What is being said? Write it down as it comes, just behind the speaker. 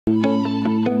Are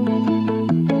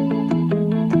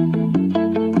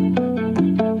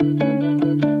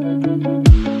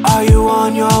you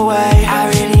on your way?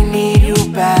 I really need you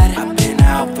bad. I've been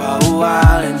out for a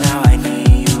while and now I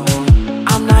need you.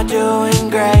 I'm not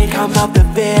doing great, come up the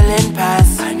feeling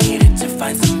past. I needed to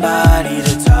find somebody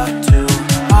to talk to.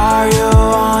 Are you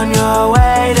on your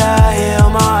way to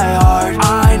heal my heart?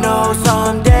 I know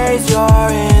some days you're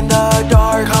in the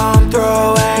dark. Come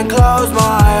through and close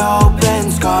my open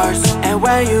scars. And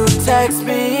when you text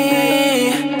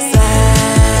me,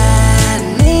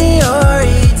 send me your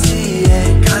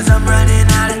ETA, 'cause I'm running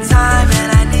out of time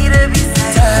and I need to be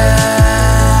safe.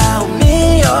 Tell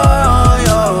me you're on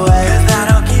your way, 'cause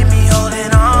that'll keep me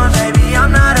holding on. Baby,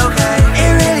 I'm not okay.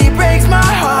 It really breaks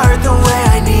my heart the way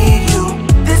I need you.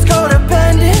 This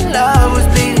codependent love was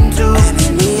bleeding too. And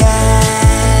in the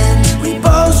end, we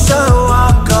both should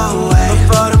walk away. But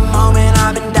for the moment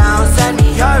I've been down, send me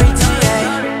your ETA.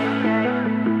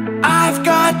 I've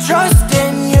got trust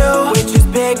in you, which is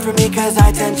big for me 'cause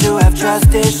I tend to have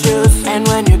trust issues. And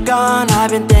when you're gone,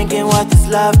 I've been thinking what this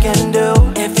love can do.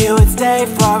 If you would stay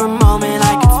for a moment,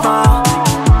 I could smile.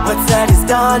 What's said is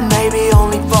done, maybe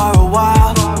only for a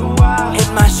while. In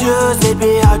my shoes, it'd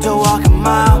be hard to walk a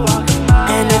mile.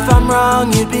 And if I'm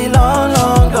wrong, you'd be long,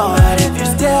 long gone. But if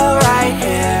you're still right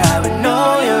here, I would know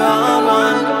you're on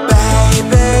one.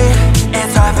 Baby,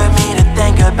 it's hard for me to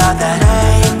think about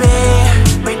that.